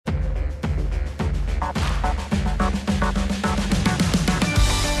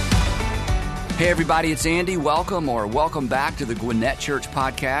Hey everybody, it's Andy. Welcome back to the Gwinnett Church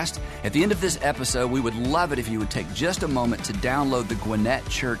Podcast. At the end of this episode, we would love it if you would take just a moment to download the Gwinnett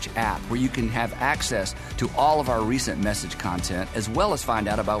Church app, where you can have access to all of our recent message content, as well as find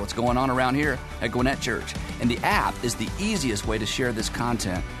out about what's going on around here at Gwinnett Church. And the app is the easiest way to share this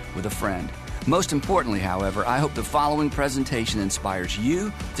content with a friend. Most importantly, however, I hope the following presentation inspires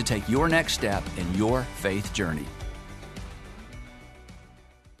you to take your next step in your faith journey.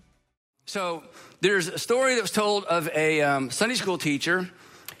 So there's a story that was told of a Sunday school teacher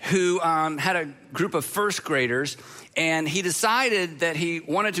who had a group of first graders, and he decided that he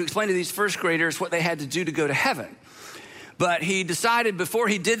wanted to explain to these first graders what they had to do to go to heaven. But he decided before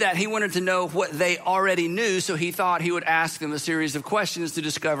he did that, he wanted to know what they already knew, so he thought he would ask them a series of questions to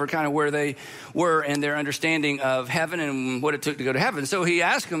discover kind of where they were in their understanding of heaven and what it took to go to heaven. So he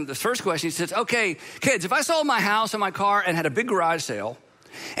asked them the first question. He says, okay, kids, if I sold my house and my car and had a big garage sale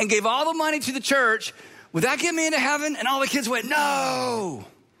and gave all the money to the church, would that get me into heaven? And all the kids went, no.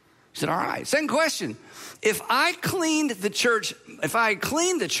 He said, all right. Second question. If I cleaned the church,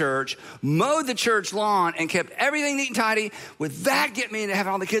 mowed the church lawn, and kept everything neat and tidy, would that get me into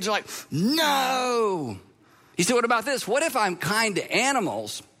heaven? All the kids are like, no. He said, what about this? What if I'm kind to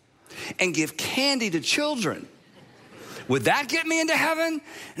animals and give candy to children? Would that get me into heaven?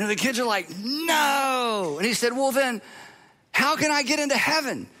 And the kids are like, no. And he said, well then, how can I get into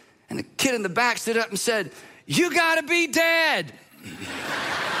heaven? And the kid in the back stood up and said, you gotta be dead.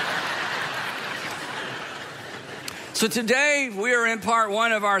 So today we are in part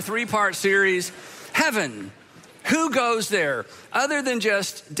one of our three-part series, Heaven. Who goes there other than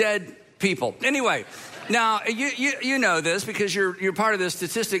just dead people? Anyway, now you know this because you're part of this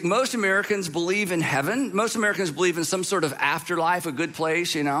statistic. Most Americans believe in heaven. Most Americans believe in some sort of afterlife, a good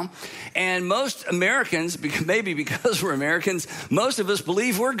place, you know. And most Americans, maybe because we're Americans, most of us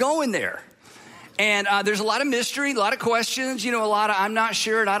believe we're going there. And there's a lot of mystery, a lot of questions, you know, a lot of I'm not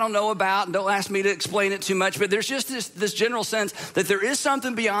sure and I don't know about, and don't ask me to explain it too much, but there's just this general sense that there is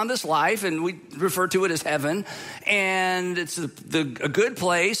something beyond this life, and we refer to it as heaven, and it's a good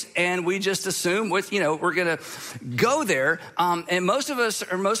place, and we just assume we're going to go there. And most of us,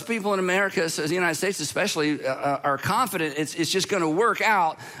 or most people in America, so the United States especially, are confident it's just going to work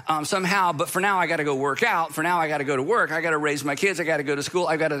out somehow, but for now I got to go work out. For now I got to go to work. I got to raise my kids. I got to go to school.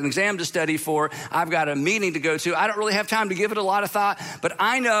 I've got an exam to study for. I've got a meeting to go to. I don't really have time to give it a lot of thought, but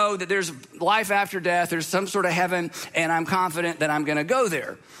I know that there's life after death. There's some sort of heaven, and I'm confident that I'm going to go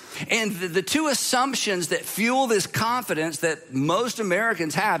there. And the two assumptions that fuel this confidence that most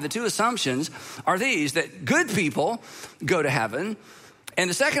Americans have, the two assumptions are these, that good people go to heaven. And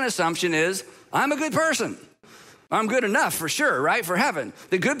the second assumption is, I'm a good person. I'm good enough for sure, right? For heaven.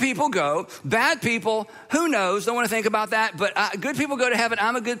 The good people go. Bad people, who knows? Don't want to think about that. But good people go to heaven.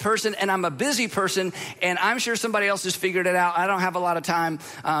 I'm a good person and I'm a busy person. And I'm sure somebody else has figured it out. I don't have a lot of time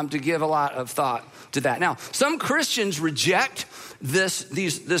to give a lot of thought to that. Now, some Christians reject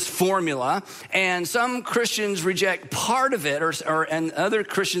this formula, and some Christians reject part of it, and other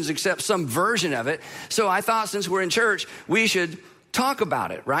Christians accept some version of it. So I thought since we're in church, we should talk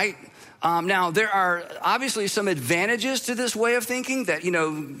about it, right? Now, there are obviously some advantages to this way of thinking that, you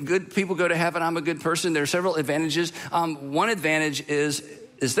know, good people go to heaven, I'm a good person. There are several advantages. One advantage is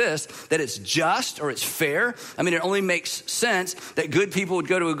this, that it's just or it's fair. I mean, it only makes sense that good people would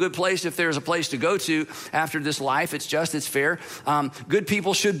go to a good place if there's a place to go to after this life. It's just, it's fair. Good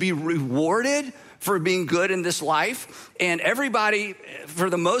people should be rewarded for being good in this life. And everybody, for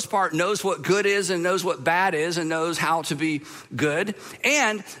the most part, knows what good is and knows what bad is and knows how to be good.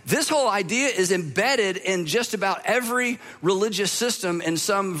 And this whole idea is embedded in just about every religious system in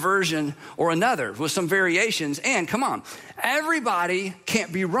some version or another with some variations. And come on, everybody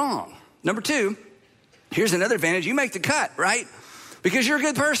can't be wrong. Number two, here's another advantage. You make the cut, right? Because you're a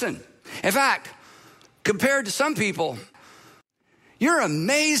good person. In fact, compared to some people, you're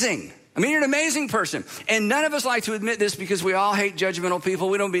amazing. I mean, you're an amazing person. And none of us like to admit this because we all hate judgmental people.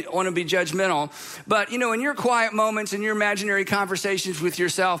 We don't want to be judgmental. But, you know, in your quiet moments, in your imaginary conversations with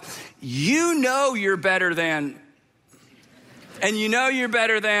yourself, you know you're better than, and you know you're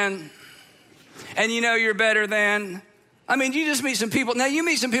better than, and you know you're better than. I mean, you just meet some people. Now, you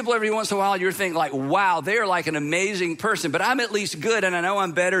meet some people every once in a while, you're thinking like, wow, they're like an amazing person, but I'm at least good, and I know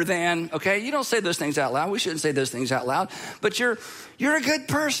I'm better than, okay? You don't say those things out loud. We shouldn't say those things out loud, but you're a good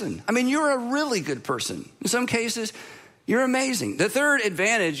person. I mean, you're a really good person. In some cases, you're amazing. The third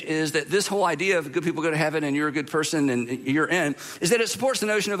advantage is that this whole idea of good people go to heaven and you're a good person and you're in, is that it supports the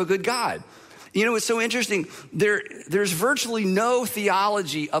notion of a good God. You know, it's so interesting. There's virtually no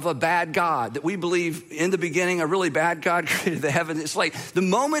theology of a bad God that we believe in the beginning, a really bad God created the heavens. It's like the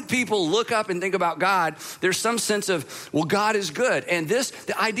moment people look up and think about God, there's some sense of, well, God is good. And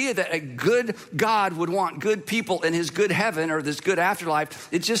the idea that a good God would want good people in his good heaven or this good afterlife,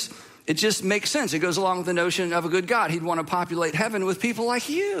 it just makes sense. It goes along with the notion of a good God. He'd want to populate heaven with people like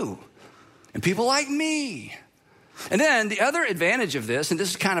you and people like me. And then the other advantage of this, and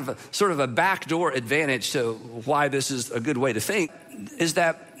this is kind of a sort of a backdoor advantage to why this is a good way to think, is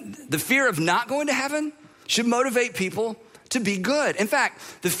that the fear of not going to heaven should motivate people to be good. In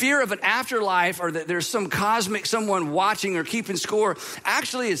fact, the fear of an afterlife or that there's some cosmic someone watching or keeping score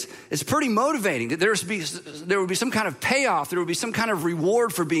actually is pretty motivating. That there would be some kind of payoff. There would be some kind of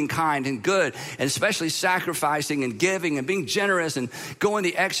reward for being kind and good, and especially sacrificing and giving and being generous and going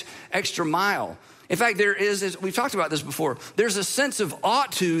the extra mile. In fact, there is, we've talked about this before, there's a sense of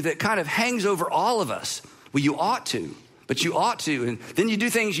ought to that kind of hangs over all of us. Well, you ought to, but you ought to. And then you do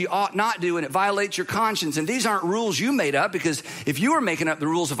things you ought not do, and it violates your conscience. And these aren't rules you made up, because if you were making up the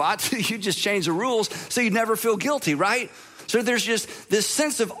rules of ought to, you'd just change the rules so you'd never feel guilty, right? So there's just this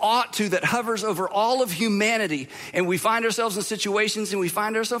sense of ought to that hovers over all of humanity. And we find ourselves in situations and we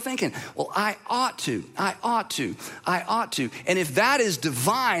find ourselves thinking, well, I ought to. And if that is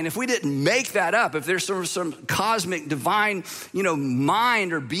divine, if we didn't make that up, if there's some cosmic divine,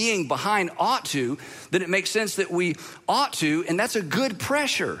 mind or being behind ought to, then it makes sense that we ought to, and that's a good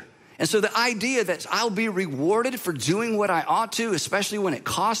pressure. And so the idea that I'll be rewarded for doing what I ought to, especially when it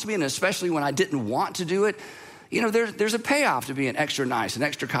costs me and especially when I didn't want to do it, there's a payoff to being extra nice and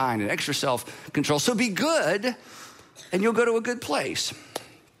extra kind and extra self-control. So be good and you'll go to a good place.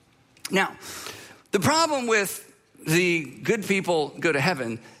 Now, the problem with the good people go to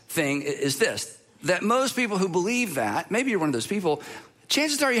heaven thing is this, that most people who believe that, maybe you're one of those people,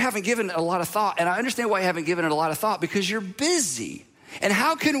 chances are you haven't given it a lot of thought. And I understand why you haven't given it a lot of thought, because you're busy. And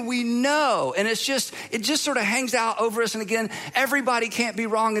how can we know? And it just sort of hangs out over us. And again, everybody can't be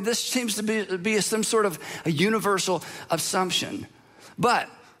wrong. And this seems to be some sort of a universal assumption. But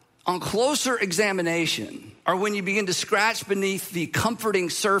on closer examination, or when you begin to scratch beneath the comforting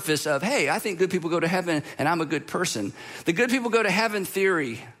surface of, hey, I think good people go to heaven and I'm a good person, the good people go to heaven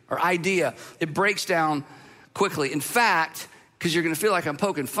theory or idea, it breaks down quickly. In fact, because you're going to feel like I'm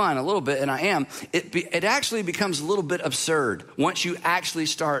poking fun a little bit, and I am, it actually becomes a little bit absurd once you actually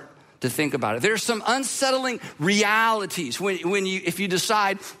start to think about it. There's some unsettling realities if you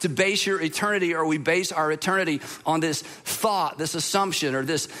decide to base your eternity, or we base our eternity on this thought, this assumption, or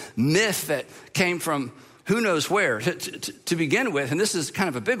this myth that came from who knows where to begin with. And this is kind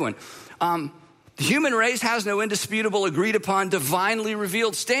of a big one. The human race has no indisputable, agreed upon, divinely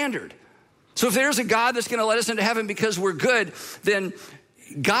revealed standard. So if there's a God that's going to let us into heaven because we're good, then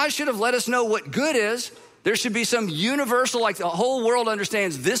God should have let us know what good is. There should be some universal, like the whole world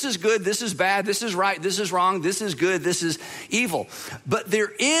understands this is good, this is bad, this is right, this is wrong, this is good, this is evil. But there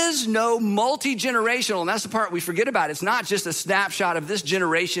is no multi-generational, and that's the part we forget about. It's not just a snapshot of this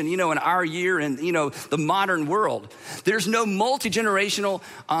generation, in our year and, the modern world. There's no multi-generational,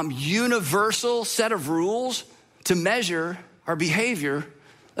 universal set of rules to measure our behavior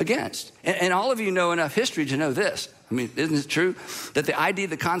against. And all of you know enough history to know this. I mean, isn't it true that the idea,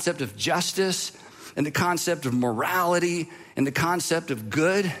 the concept of justice and the concept of morality and the concept of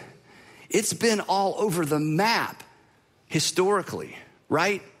good, it's been all over the map historically,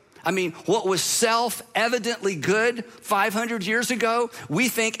 right? I mean, what was self-evidently good 500 years ago, we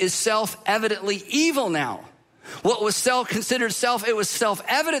think is self-evidently evil now. What was considered it was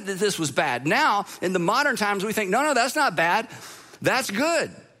self-evident that this was bad. Now, in the modern times, we think, no, that's not bad. That's good.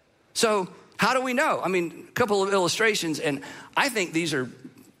 So how do we know? I mean, a couple of illustrations, and I think these are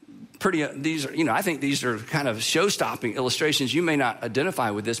I think these are kind of show-stopping illustrations. You may not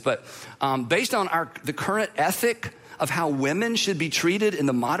identify with this, but based on the current ethic of how women should be treated in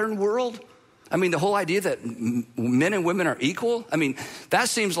the modern world, I mean, the whole idea that men and women are equal, I mean, that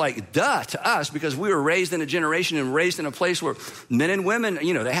seems like duh to us, because we were raised in a generation and raised in a place where men and women,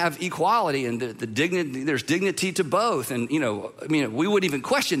 they have equality, and the dignity, there's dignity to both. And, we wouldn't even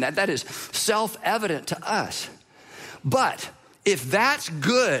question that. That is self-evident to us. But if that's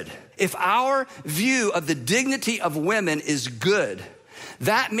good, if our view of the dignity of women is good,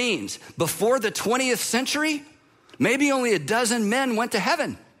 that means before the 20th century, maybe only a dozen men went to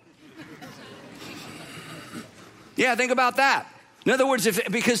heaven. Yeah, think about that. In other words,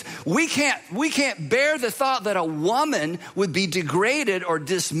 because we can't bear the thought that a woman would be degraded or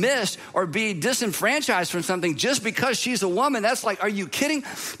dismissed or be disenfranchised from something just because she's a woman. That's like, are you kidding?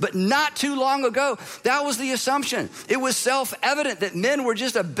 But not too long ago, that was the assumption. It was self-evident that men were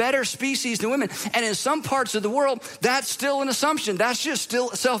just a better species than women. And in some parts of the world, that's still an assumption. That's just still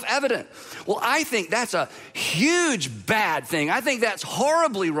self-evident. Well, I think that's a huge bad thing. I think that's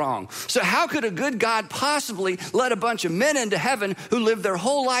horribly wrong. So how could a good God possibly let a bunch of men into heaven who lived their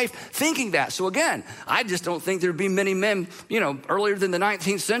whole life thinking that? So again, I just don't think there'd be many men, earlier than the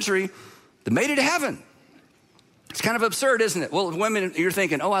 19th century that made it to heaven. It's kind of absurd, isn't it? Well, women, you're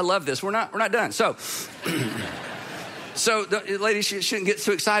thinking, oh, I love this. We're not done. So, the ladies shouldn't get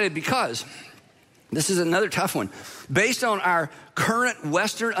too excited because this is another tough one. Based on our current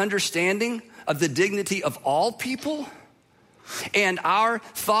Western understanding of the dignity of all people and our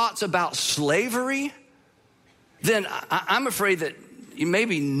thoughts about slavery, then I'm afraid that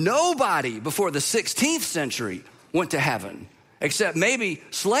maybe nobody before the 16th century went to heaven, except maybe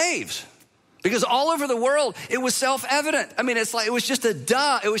slaves. Because all over the world, it was self-evident. I mean, it's like, it was just a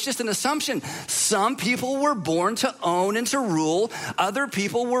duh. It was just an assumption. Some people were born to own and to rule. Other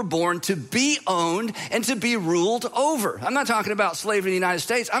people were born to be owned and to be ruled over. I'm not talking about slavery in the United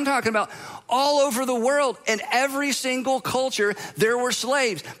States. I'm talking about all over the world. In every single culture, there were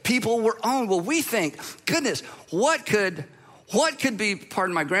slaves. People were owned. Well, we think, goodness, what could be,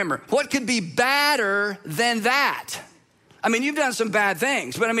 pardon my grammar, what could be badder than that? I mean, you've done some bad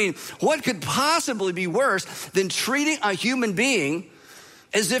things, but I mean, what could possibly be worse than treating a human being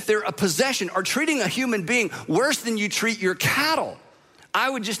as if they're a possession, or treating a human being worse than you treat your cattle? I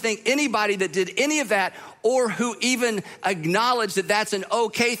would just think anybody that did any of that, or who even acknowledged that that's an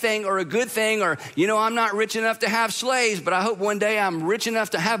okay thing or a good thing, or, I'm not rich enough to have slaves, but I hope one day I'm rich enough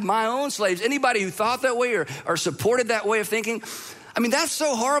to have my own slaves. Anybody who thought that way or supported that way of thinking, I mean, that's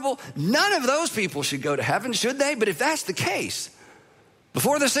so horrible. None of those people should go to heaven, should they? But if that's the case,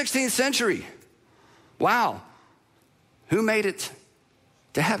 before the 16th century, wow, who made it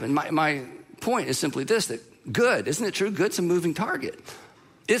to heaven? My point is simply this, that good, isn't it true? Good's a moving target.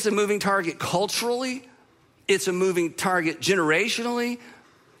 It's a moving target culturally. It's a moving target generationally.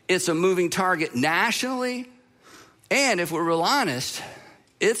 It's a moving target nationally. And if we're real honest,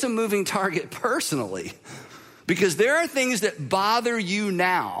 it's a moving target personally. Because there are things that bother you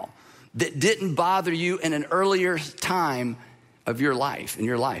now that didn't bother you in an earlier time of your life, in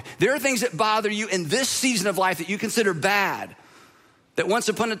your life. There are things that bother you in this season of life that you consider bad, that once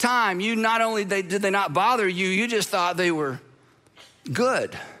upon a time, you not only did they not bother you, you just thought they were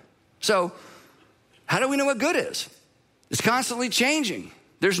good. So how do we know what good is? It's constantly changing.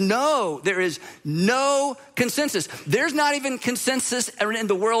 There is no consensus. There's not even consensus in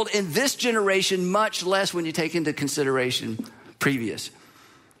the world in this generation, much less when you take into consideration previous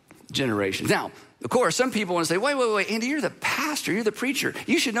generations. Now, of course, some people want to say, wait, Andy, you're the pastor, you're the preacher.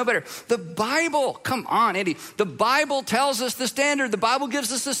 You should know better. The Bible, come on, Andy. The Bible tells us the standard. The Bible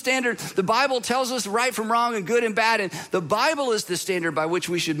gives us the standard. The Bible tells us right from wrong and good and bad. And the Bible is the standard by which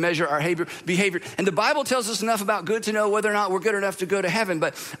we should measure our behavior. And the Bible tells us enough about good to know whether or not we're good enough to go to heaven.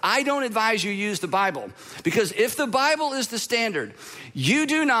 But I don't advise you use the Bible, because if the Bible is the standard, you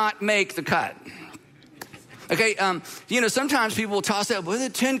do not make the cut. Okay, sometimes people will toss out, the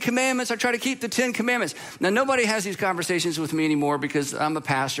 10 Commandments, I try to keep the 10 Commandments. Now, nobody has these conversations with me anymore because I'm a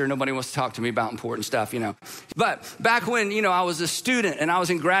pastor. Nobody wants to talk to me about important stuff, But back when, I was a student and I was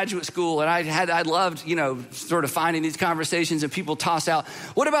in graduate school and I loved, sort of finding these conversations, and people toss out,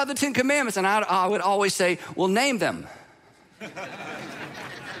 what about the 10 Commandments? And I would always say, well, name them.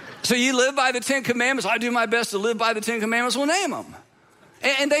 So you live by the 10 Commandments? I do my best to live by the 10 Commandments. Well, name them.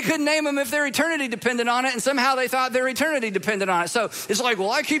 And they couldn't name them if their eternity depended on it, and somehow they thought their eternity depended on it. So it's like,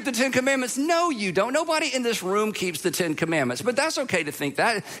 well, I keep the 10 Commandments. No, you don't. Nobody in this room keeps the 10 Commandments, but that's okay to think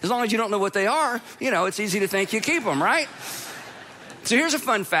that. As long as you don't know what they are, it's easy to think you keep them, right? So here's a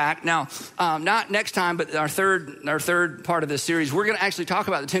fun fact. Now, not next time, but our third part of this series, we're going to actually talk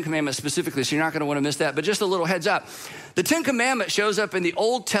about the 10 Commandments specifically, so you're not going to want to miss that. But just a little heads up. The 10 Commandments shows up in the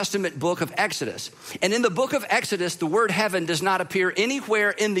Old Testament book of Exodus. And in the book of Exodus, the word heaven does not appear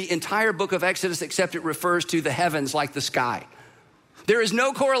anywhere in the entire book of Exodus except it refers to the heavens like the sky. There is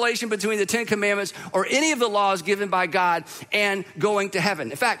no correlation between the 10 Commandments or any of the laws given by God and going to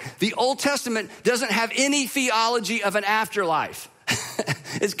heaven. In fact, the Old Testament doesn't have any theology of an afterlife.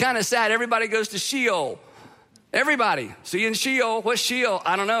 It's kind of sad. Everybody goes to Sheol. Everybody. See, in Sheol, what's Sheol?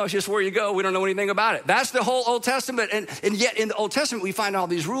 I don't know. It's just where you go. We don't know anything about it. That's the whole Old Testament. And yet in the Old Testament, we find all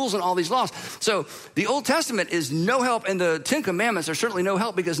these rules and all these laws. So the Old Testament is no help. And the 10 Commandments are certainly no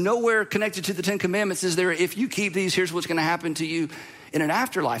help, because nowhere connected to the 10 Commandments is there, if you keep these, here's what's going to happen to you in an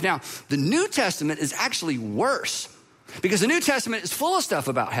afterlife. Now, the New Testament is actually worse, because the New Testament is full of stuff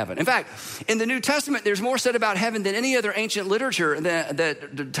about heaven. In fact, in the New Testament, there's more said about heaven than any other ancient literature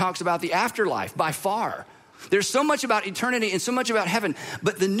that talks about the afterlife by far. There's so much about eternity and so much about heaven,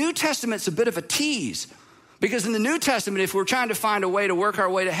 but the New Testament's a bit of a tease, because in the New Testament, if we're trying to find a way to work our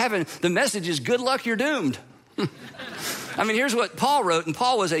way to heaven, the message is good luck, you're doomed. I mean, here's what Paul wrote, and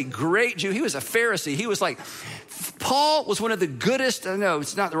Paul was a great Jew. He was a Pharisee. He was like, Paul was one of the goodest, I know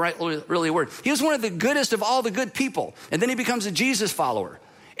it's not the right really word. He was one of the goodest of all the good people, and then he becomes a Jesus follower.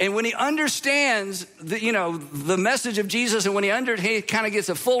 And when he understands the message of Jesus, and when he kind of gets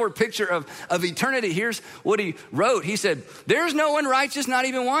a fuller picture of eternity, here's what he wrote. He said, there's no one righteous, not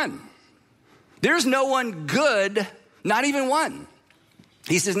even one. There's no one good, not even one.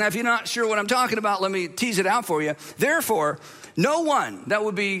 He says, now if you're not sure what I'm talking about, let me tease it out for you. Therefore, no one, that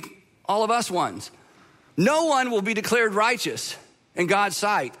would be all of us ones, no one will be declared righteous in God's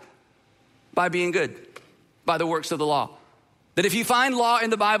sight by being good, by the works of the law. That if you find law in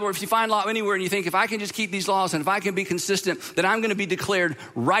the Bible, or if you find law anywhere and you think, if I can just keep these laws and if I can be consistent, then I'm going to be declared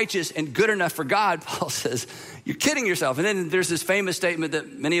righteous and good enough for God, Paul says, you're kidding yourself. And then there's this famous statement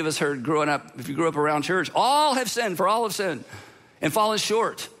that many of us heard growing up, if you grew up around church, all have sinned, for all have sinned and fallen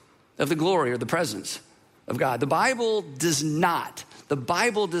short of the glory or the presence of God. The Bible does not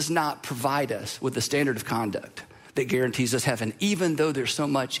provide us with a standard of conduct that guarantees us heaven, even though there's so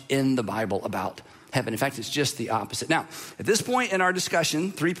much in the Bible about heaven. In fact, it's just the opposite. Now, at this point in our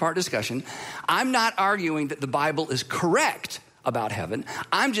discussion, 3-part discussion, I'm not arguing that the Bible is correct about heaven.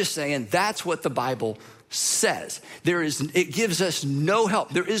 I'm just saying that's what the Bible says. It gives us no help.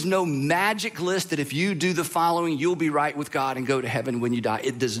 There is no magic list that if you do the following, you'll be right with God and go to heaven when you die.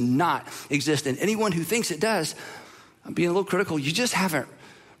 It does not exist. And anyone who thinks it does, I'm being a little critical, you just haven't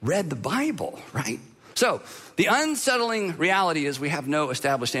read the Bible, right? So the unsettling reality is we have no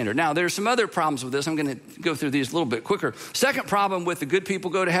established standard. Now, there's some other problems with this. I'm going to go through these a little bit quicker. Second problem with the good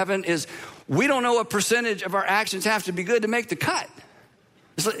people go to heaven is we don't know what percentage of our actions have to be good to make the cut.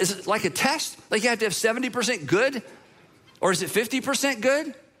 Is it like a test? Like you have to have 70% good? Or is it 50%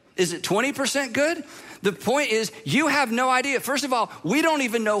 good? Is it 20% good? The point is you have no idea. First of all, we don't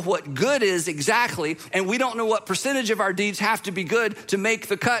even know what good is exactly, and we don't know what percentage of our deeds have to be good to make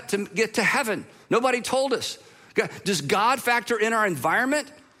the cut to get to heaven. Nobody told us. Does God factor in our environment?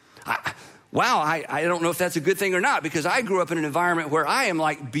 I don't know if that's a good thing or not, because I grew up in an environment where I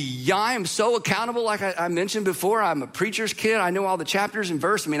am so accountable. Like I mentioned before, I'm a preacher's kid. I know all the chapters and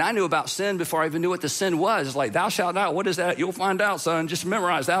verse. I knew about sin before I even knew what the sin was. It's like, thou shalt not. What is that? You'll find out, son. Just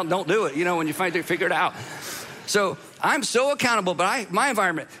memorize that. Don't do it, when you figure it out. So I'm so accountable, but my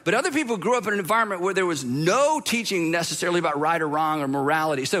environment. But other people grew up in an environment where there was no teaching necessarily about right or wrong or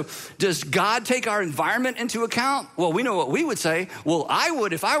morality. So does God take our environment into account? Well, we know what we would say. Well, I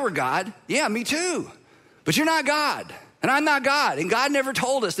would if I were God. Yeah, me too. But you're not God, and I'm not God. And God never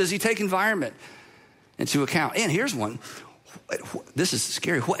told us, does he take environment into account? And here's one. This is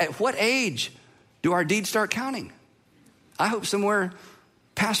scary. At what age do our deeds start counting? I hope somewhere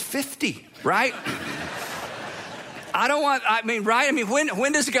past 50, right?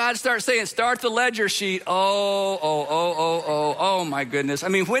 When does God start saying, start the ledger sheet? Oh, my goodness.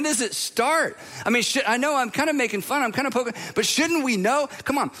 When does it start? I know I'm kind of making fun, I'm kind of poking, but shouldn't we know?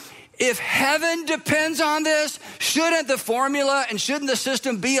 Come on. If heaven depends on this, shouldn't the formula and shouldn't the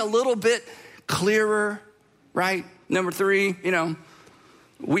system be a little bit clearer, right? Number 3, we don't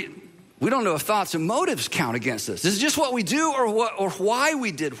know if thoughts and motives count against us. This is just what we do or why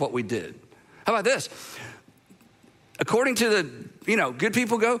we did what we did. How about this? According to the, good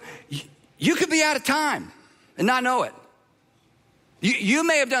people go, you could be out of time and not know it. You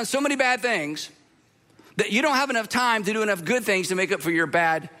may have done so many bad things that you don't have enough time to do enough good things to make up for your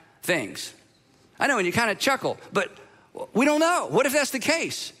bad things. I know, and you kind of chuckle, but we don't know. What if that's the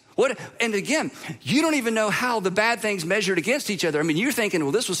case? And again, you don't even know how the bad things measured against each other. You're thinking,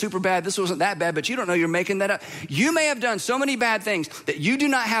 well, this was super bad, this wasn't that bad, but you don't know you're making that up. You may have done so many bad things that you do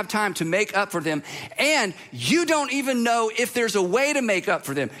not have time to make up for them, and you don't even know if there's a way to make up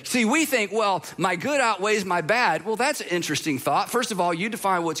for them. See, we think, well, my good outweighs my bad. Well, that's an interesting thought. First of all, you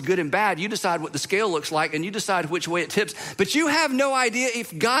define what's good and bad. You decide what the scale looks like, and you decide which way it tips, but you have no idea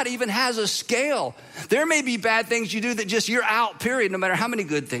if God even has a scale. There may be bad things you do that just you're out, period, no matter how many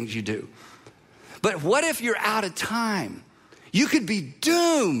good things you do. But what if you're out of time? You could be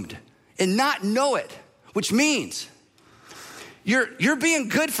doomed and not know it. which means you're being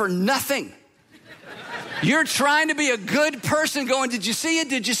good for nothing. You're trying to be a good person going, did you see it?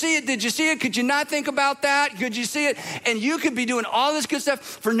 Did you see it? Did you see it? Could you not think about that? Could you see it? And you could be doing all this good stuff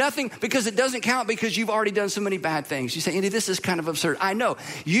for nothing because it doesn't count because you've already done so many bad things. You say, Andy, this is kind of absurd. I know.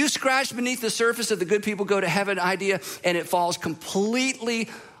 You scratch beneath the surface of the good people go to heaven idea and it falls completely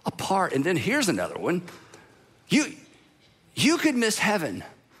apart. And then here's another one. You could miss heaven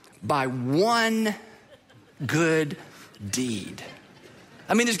by one good deed.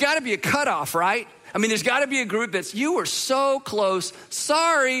 I mean, there's got to be a cutoff, right? I mean, there's got to be a group that's, you were so close.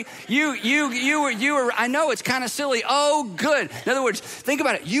 Sorry, you were, I know it's kind of silly. Oh, good. In other words, think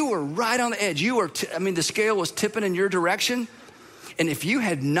about it. You were right on the edge. The scale was tipping in your direction. And if you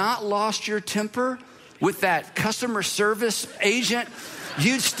had not lost your temper with that customer service agent,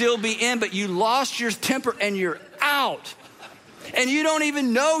 you'd still be in, but you lost your temper and you're out. And you don't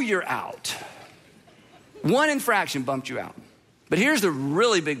even know you're out. One infraction bumped you out. But here's the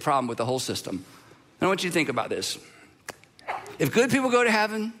really big problem with the whole system. I want you to think about this. If good people go to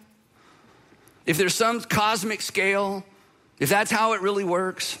heaven, if there's some cosmic scale, if that's how it really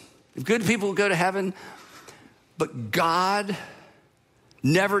works, if good people go to heaven, but God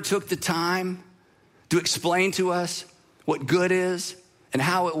never took the time to explain to us what good is and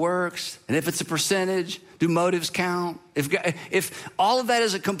how it works, and if it's a percentage, do motives count? If all of that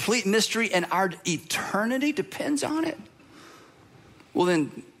is a complete mystery and our eternity depends on it, well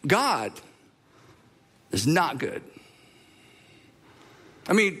then God is not good.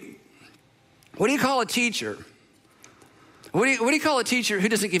 I mean, what do you call a teacher? What do you call a teacher who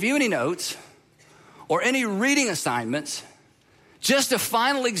doesn't give you any notes or any reading assignments, just a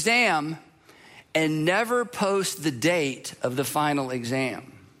final exam, and never post the date of the final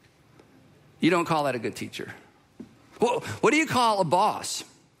exam? You don't call that a good teacher. What do you call a boss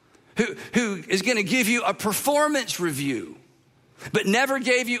who is going to give you a performance review, but never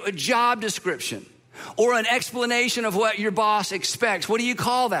gave you a job description or an explanation of what your boss expects? What do you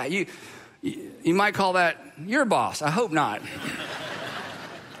call that? You might call that your boss. I hope not.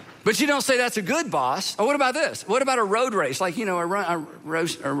 But you don't say that's a good boss. Or what about this? What about a road race? Like, a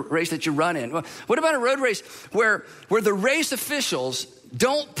race that you run in. What about a road race where the race officials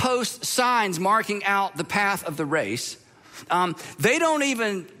don't post signs marking out the path of the race? They don't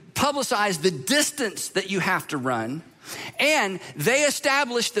even publicize the distance that you have to run. And they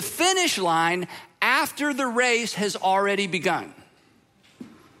establish the finish line after the race has already begun.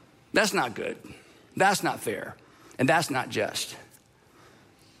 That's not good. That's not fair. And that's not just.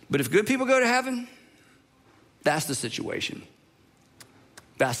 But if good people go to heaven, that's the situation.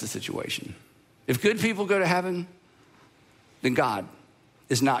 That's the situation. If good people go to heaven, then God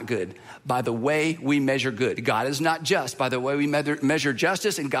is not good by the way we measure good. God is not just by the way we measure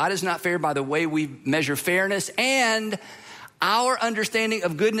justice, and God is not fair by the way we measure fairness. And our understanding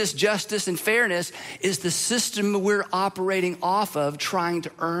of goodness, justice, and fairness is the system we're operating off of, trying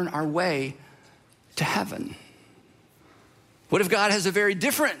to earn our way to heaven. What if God has a very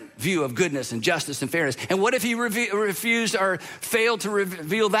different view of goodness and justice and fairness? And what if he refused or failed to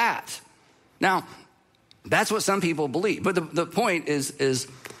reveal that? Now, that's what some people believe. But the point is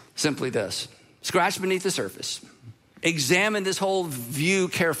simply this. Scratch beneath the surface. Examine this whole view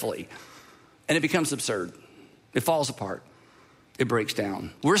carefully. And it becomes absurd. It falls apart. It breaks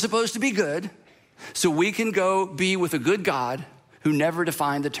down. We're supposed to be good so we can go be with a good God who never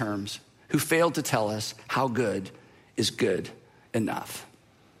defined the terms, who failed to tell us how good is good enough.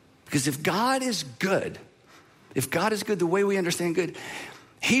 Because if God is good the way we understand good,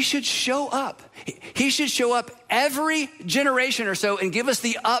 he should show up. He should show up every generation or so and give us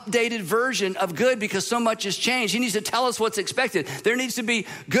the updated version of good, because so much has changed. He needs to tell us what's expected. There needs to be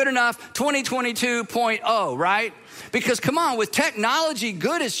good enough 2022.0, right? Because come on, with technology,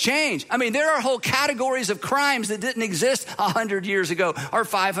 good has changed. I mean, there are whole categories of crimes that didn't exist 100 years ago or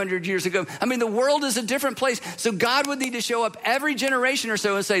 500 years ago. I mean, the world is a different place. So God would need to show up every generation or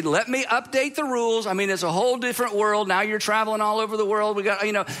so and say, let me update the rules. I mean, it's a whole different world. Now you're traveling all over the world.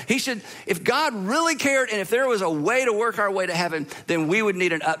 He should, if God really cared and if there was a way to work our way to heaven, then we would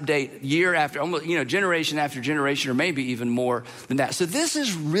need an update year after, almost, generation after generation, or maybe even more than that. So this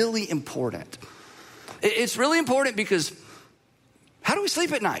is really important. It's really important because how do we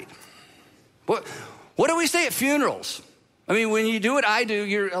sleep at night? What do we say at funerals? I mean, when you do what I do,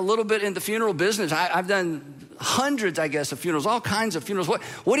 you're a little bit in the funeral business. I've done hundreds, I guess, of funerals, all kinds of funerals.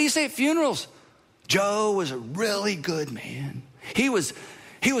 What do you say at funerals? Joe was a really good man. He was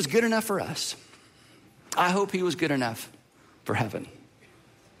good enough for us. I hope he was good enough for heaven.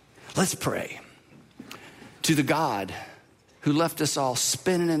 Let's pray to the God who left us all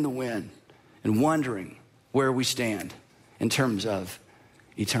spinning in the wind and wondering where we stand in terms of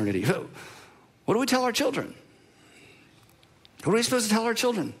eternity. What do we tell our children? What are we supposed to tell our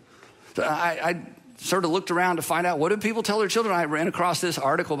children? I sort of looked around to find out, what do people tell their children? I ran across this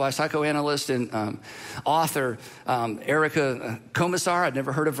article by psychoanalyst and author Erica Komisar. I'd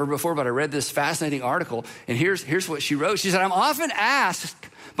never heard of her before, but I read this fascinating article, and here's what she wrote. She said, I'm often asked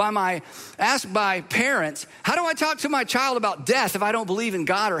by parents, how do I talk to my child about death if I don't believe in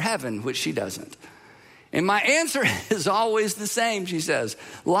God or heaven, which she doesn't? And my answer is always the same, she says,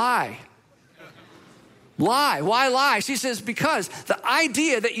 lie. Lie. Why lie? She says, because the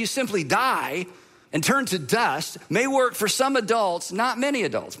idea that you simply die and turn to dust may work for some adults, not many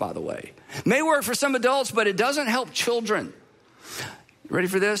adults, by the way. May work for some adults, but it doesn't help children. Ready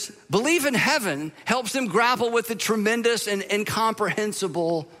for this? Belief in heaven helps them grapple with the tremendous and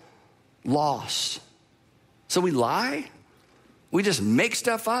incomprehensible loss. So we lie? We just make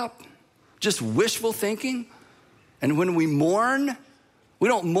stuff up? Just wishful thinking? And when we mourn, we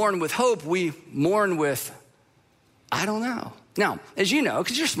don't mourn with hope, we mourn with, I don't know. Now, as you know,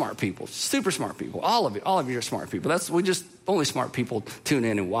 because you're smart people, super smart people, all of you are smart people. Only smart people tune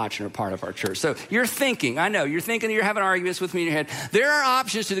in and watch and are part of our church. So you're thinking, I know, you're having arguments with me in your head. There are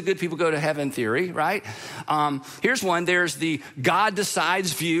options to the good people go to heaven theory, right? Here's one, there's the God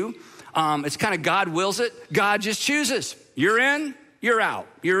decides view. It's kind of God wills it, God just chooses. You're in, you're out.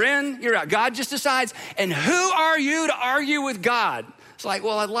 You're in, you're out. God just decides. And who are you to argue with God? It's like,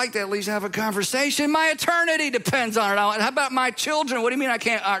 well, I'd like to at least have a conversation. My eternity depends on it. How about my children? What do you mean I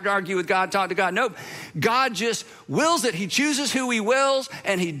can't argue with God, talk to God? Nope. God just wills it. He chooses who he wills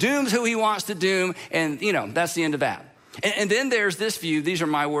and he dooms who he wants to doom. And, that's the end of that. And then there's this view. These are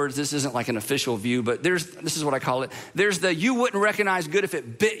my words. This isn't like an official view, but this is what I call it. There's the you wouldn't recognize good if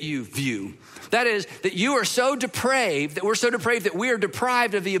it bit you view. That is that you are so depraved, that we're so depraved that we are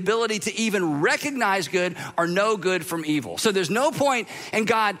deprived of the ability to even recognize good or know good from evil. So there's no point in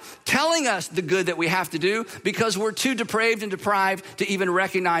God telling us the good that we have to do because we're too depraved and deprived to even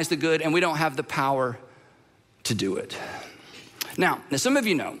recognize the good, and we don't have the power to do it. Now some of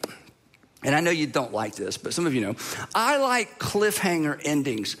you know, and I know you don't like this, but some of you know, I like cliffhanger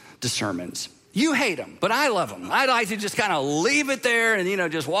endings to sermons. You hate them, but I love them. I like to just kind of leave it there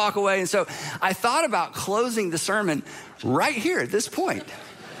and, just walk away. And so I thought about closing the sermon right here at this point.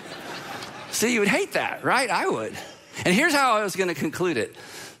 See, you would hate that, right? I would. And here's how I was going to conclude it.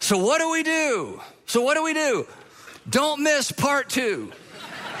 So what do we do? Don't miss part 2.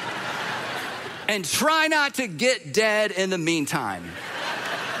 And try not to get dead in the meantime.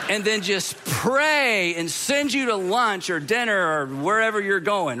 And then just pray and send you to lunch or dinner or wherever you're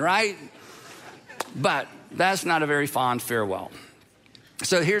going, right? But that's not a very fond farewell.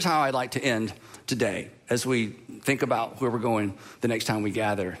 So here's how I'd like to end today as we think about where we're going the next time we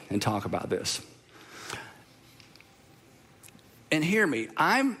gather and talk about this. And hear me,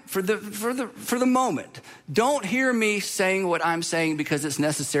 for the moment, don't hear me saying what I'm saying because it's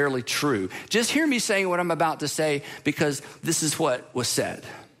necessarily true. Just hear me saying what I'm about to say because this is what was said.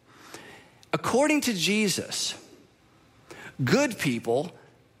 According to Jesus, good people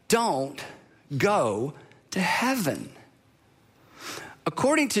don't go to heaven.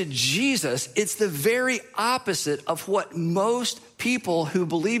 According to Jesus, it's the very opposite of what most people who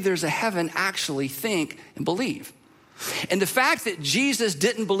believe there's a heaven actually think and believe. And the fact that Jesus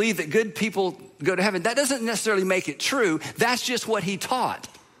didn't believe that good people go to heaven, that doesn't necessarily make it true. That's just what he taught.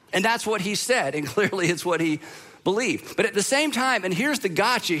 And that's what he said. And clearly it's what he believed. But at the same time, and here's the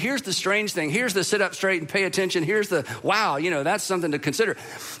gotcha, here's the strange thing, here's the sit up straight and pay attention, here's the wow, that's something to consider.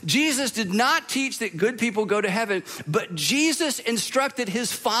 Jesus did not teach that good people go to heaven, but Jesus instructed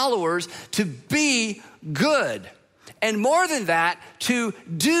his followers to be good. And more than that, to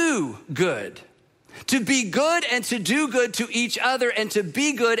do good. To be good and to do good to each other and to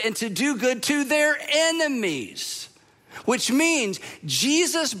be good and to do good to their enemies. Which means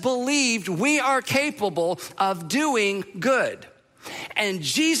Jesus believed we are capable of doing good. And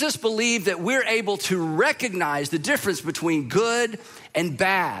Jesus believed that we're able to recognize the difference between good and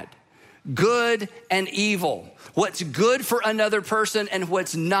bad, good and evil, what's good for another person and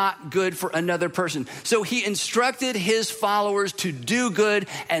what's not good for another person. So he instructed his followers to do good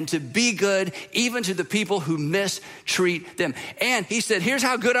and to be good, even to the people who mistreat them. And he said, here's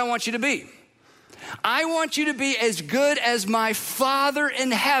how good I want you to be. I want you to be as good as my Father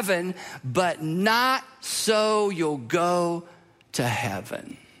in heaven, but not so you'll go to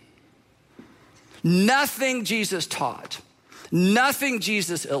heaven. Nothing Jesus taught, nothing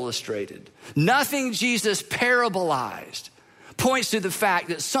Jesus illustrated, nothing Jesus parabolized points to the fact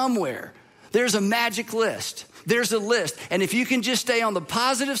that somewhere there's a magic list. There's a list. And if you can just stay on the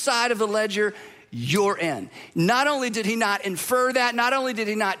positive side of the ledger, you're in. Not only did he not infer that, not only did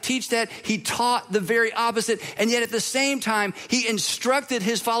he not teach that, he taught the very opposite. And yet at the same time, he instructed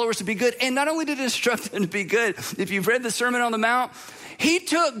his followers to be good. And not only did he instruct them to be good, if you've read the Sermon on the Mount, he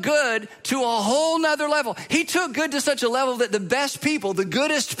took good to a whole nother level. He took good to such a level that the best people, the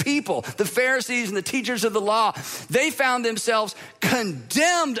goodest people, the Pharisees and the teachers of the law, they found themselves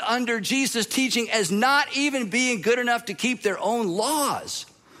condemned under Jesus' teaching as not even being good enough to keep their own laws.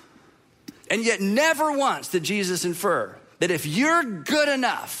 And yet never once did Jesus infer that if you're good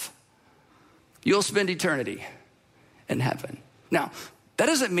enough, you'll spend eternity in heaven. Now, that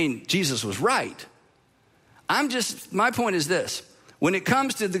doesn't mean Jesus was right. My point is this. When it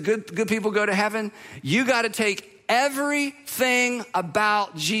comes to the good people go to heaven, you got to take everything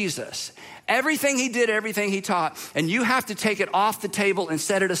about Jesus, everything he did, everything he taught, and you have to take it off the table and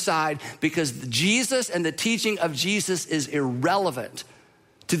set it aside because Jesus and the teaching of Jesus is irrelevant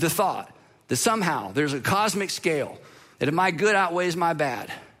to the thought that somehow there's a cosmic scale that if my good outweighs my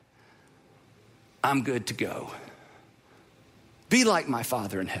bad, I'm good to go. Be like my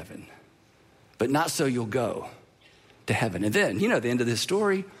Father in heaven, but not so you'll go to heaven. And then, the end of this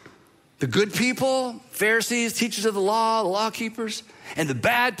story, the good people, Pharisees, teachers of the law keepers, and the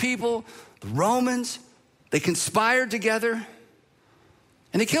bad people, the Romans, they conspired together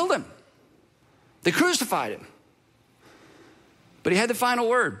and they killed him. They crucified him. But he had the final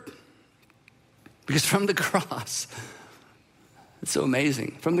word. Because from the cross, it's so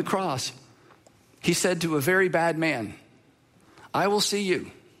amazing. From the cross, he said to a very bad man, I will see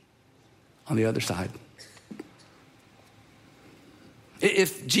you on the other side.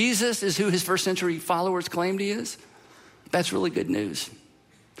 If Jesus is who his first century followers claimed he is, that's really good news.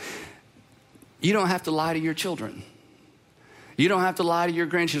 You don't have to lie to your children. You don't have to lie to your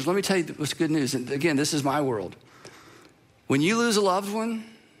grandchildren. Let me tell you what's good news. And again, this is my world. When you lose a loved one,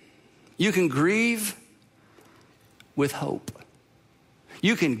 you can grieve with hope.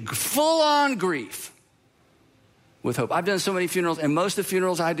 You can full on grief with hope. I've done so many funerals, and most of the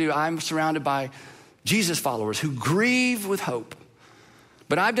funerals I do, I'm surrounded by Jesus followers who grieve with hope.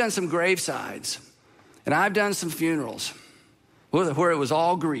 But I've done some gravesides, and I've done some funerals where it was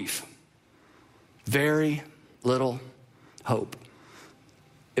all grief. Very little hope.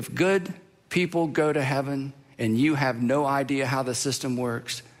 If good people go to heaven and you have no idea how the system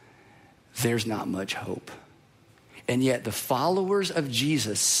works, there's not much hope. And yet the followers of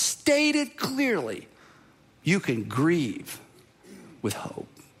Jesus stated clearly, you can grieve with hope.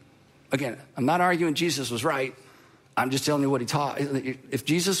 Again, I'm not arguing Jesus was right. I'm just telling you what he taught. If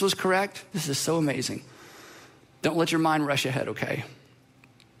Jesus was correct, this is so amazing. Don't let your mind rush ahead, okay?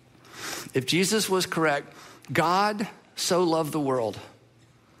 If Jesus was correct, God so loved the world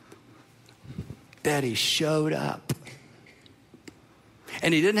that he showed up.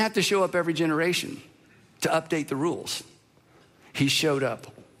 And he didn't have to show up every generation to update the rules. He showed up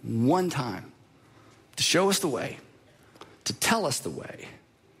one time to show us the way, to tell us the way.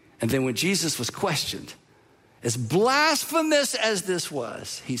 And then when Jesus was questioned, as blasphemous as this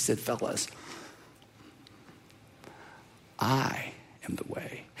was, he said, fellas, I am the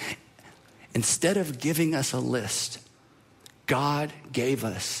way. Instead of giving us a list, God gave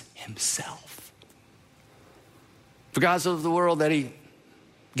us himself. For God so loved the world that he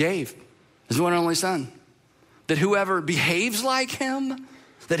gave his one and only son, that whoever behaves like him,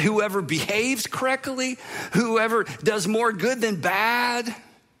 that whoever behaves correctly, whoever does more good than bad.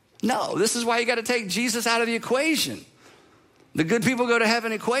 No, this is why you got to take Jesus out of the equation. The good people go to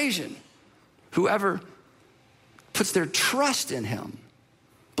heaven equation. Whoever puts their trust in him,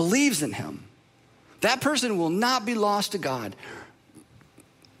 believes in him, that person will not be lost to God,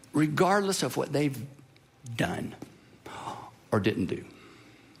 regardless of what they've done or didn't do.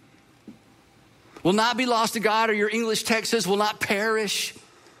 Will not be lost to God, or your English text says will not perish,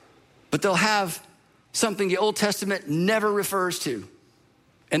 but they'll have something the Old Testament never refers to.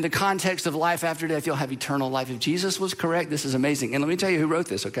 In the context of life after death, you'll have eternal life. If Jesus was correct, this is amazing. And let me tell you who wrote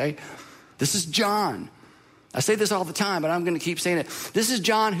this, okay? This is John. I say this all the time, but I'm going to keep saying it. This is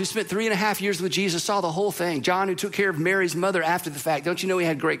John, who spent 3.5 years with Jesus, saw the whole thing. John, who took care of Mary's mother after the fact. Don't you know he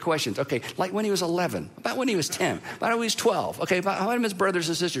had great questions? Okay, like when he was 11, about when he was 10, about when he was 12. Okay, about his brothers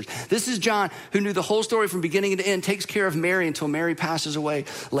and sisters. This is John, who knew the whole story from beginning to end, takes care of Mary until Mary passes away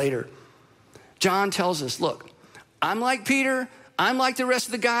later. John tells us, look, I'm like Peter, I'm like the rest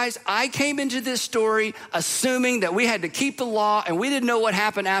of the guys. I came into this story assuming that we had to keep the law and we didn't know what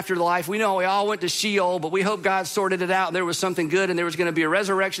happened after life. We know we all went to Sheol, but we hope God sorted it out and there was something good and there was going to be a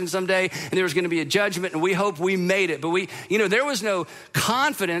resurrection someday and there was going to be a judgment and we hope we made it. But there was no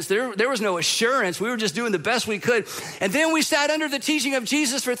confidence. There was no assurance. We were just doing the best we could. And then we sat under the teaching of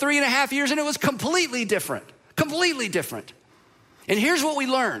Jesus for 3.5 years and it was completely different. Completely different. And here's what we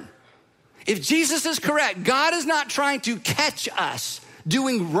learn. If Jesus is correct, God is not trying to catch us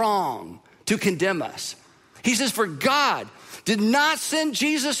doing wrong to condemn us. He says, for God did not send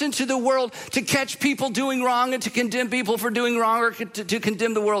Jesus into the world to catch people doing wrong and to condemn people for doing wrong or to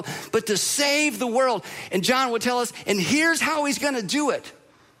condemn the world, but to save the world. And John would tell us, and here's how he's going to do it.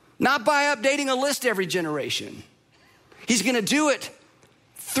 Not by updating a list every generation. He's going to do it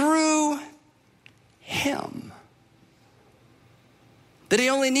through him. That he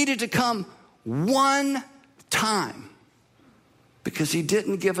only needed to come one time because he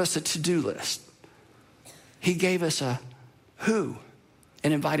didn't give us a to-do list. He gave us a who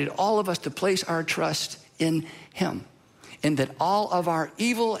and invited all of us to place our trust in him. And that all of our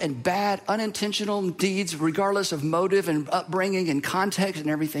evil and bad, unintentional deeds, regardless of motive and upbringing and context and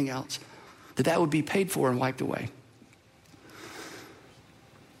everything else, that would be paid for and wiped away.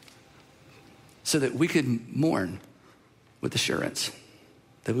 So that we could mourn with assurance.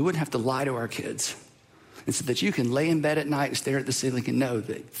 That we wouldn't have to lie to our kids. And so that you can lay in bed at night and stare at the ceiling and know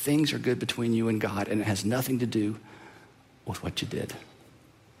that things are good between you and God and it has nothing to do with what you did.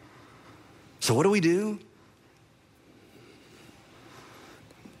 So what do?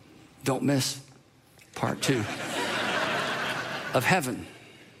 Don't miss part 2 of Heaven.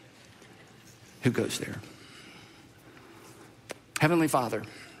 Who goes there? Heavenly Father,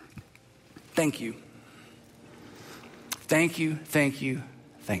 thank you. Thank you, thank you,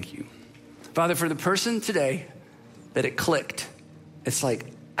 thank you. Father, for the person today that it clicked, it's like,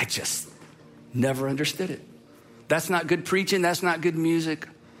 I just never understood it. That's not good preaching. That's not good music.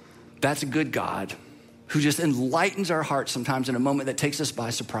 That's a good God who just enlightens our hearts sometimes in a moment that takes us by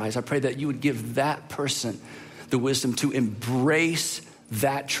surprise. I pray that you would give that person the wisdom to embrace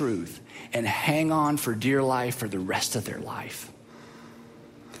that truth and hang on for dear life for the rest of their life.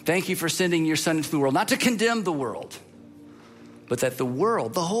 Thank you for sending your son into the world, not to condemn the world, but that the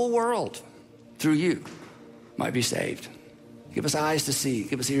world, the whole world, through you, might be saved. Give us eyes to see,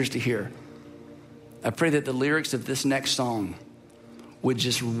 give us ears to hear. I pray that the lyrics of this next song would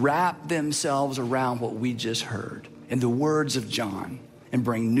just wrap themselves around what we just heard and the words of John and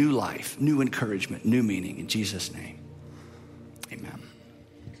bring new life, new encouragement, new meaning in Jesus' name.